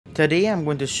Today I'm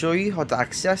going to show you how to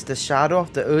access the Shadow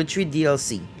of the Erdtree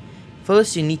DLC.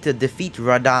 First you need to defeat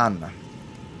Radahn.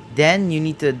 Then you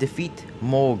need to defeat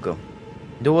Morg.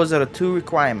 Those are the two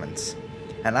requirements.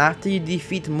 And after you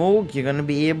defeat Morg, you're going to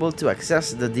be able to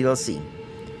access the DLC.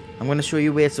 I'm going to show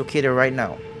you where it's located right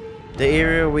now. The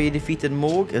area where you defeated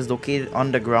Morg is located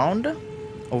underground.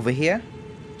 Over here.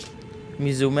 Let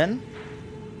me zoom in.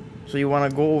 So you want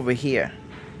to go over here.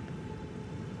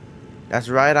 That's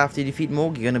right after you defeat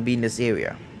Morg, you're going to be in this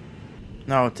area.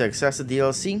 Now to access the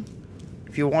DLC,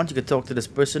 if you want you can talk to this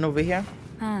person over here.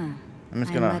 I'm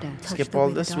just going to skip all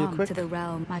this real quick. To the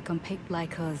realm I compete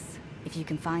like us, if you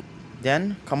can find.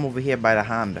 Then come over here by the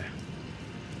hand.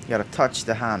 You gotta touch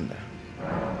the hand.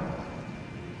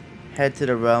 Head to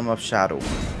the realm of shadow.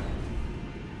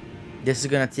 This is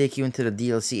gonna take you into the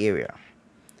DLC area.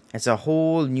 It's a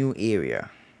whole new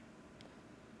area.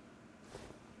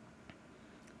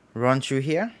 Run through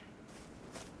here.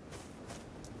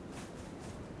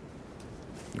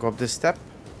 Go up this step.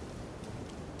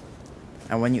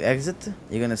 And when you exit,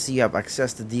 you're gonna see you have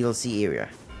access to the DLC area.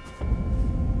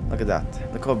 Look at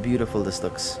that. Look how beautiful this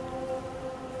looks.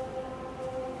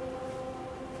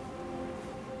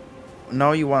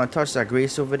 Now you want to touch that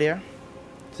grace over there.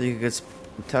 So you can just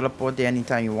teleport there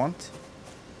anytime you want.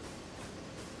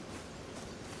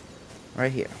 Right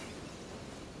here.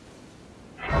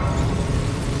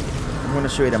 I'm going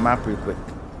to show you the map real quick.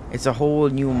 It's a whole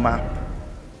new map.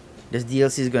 This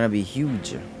DLC is going to be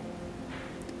huge.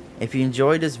 If you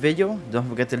enjoyed this video, don't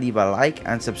forget to leave a like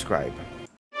and subscribe.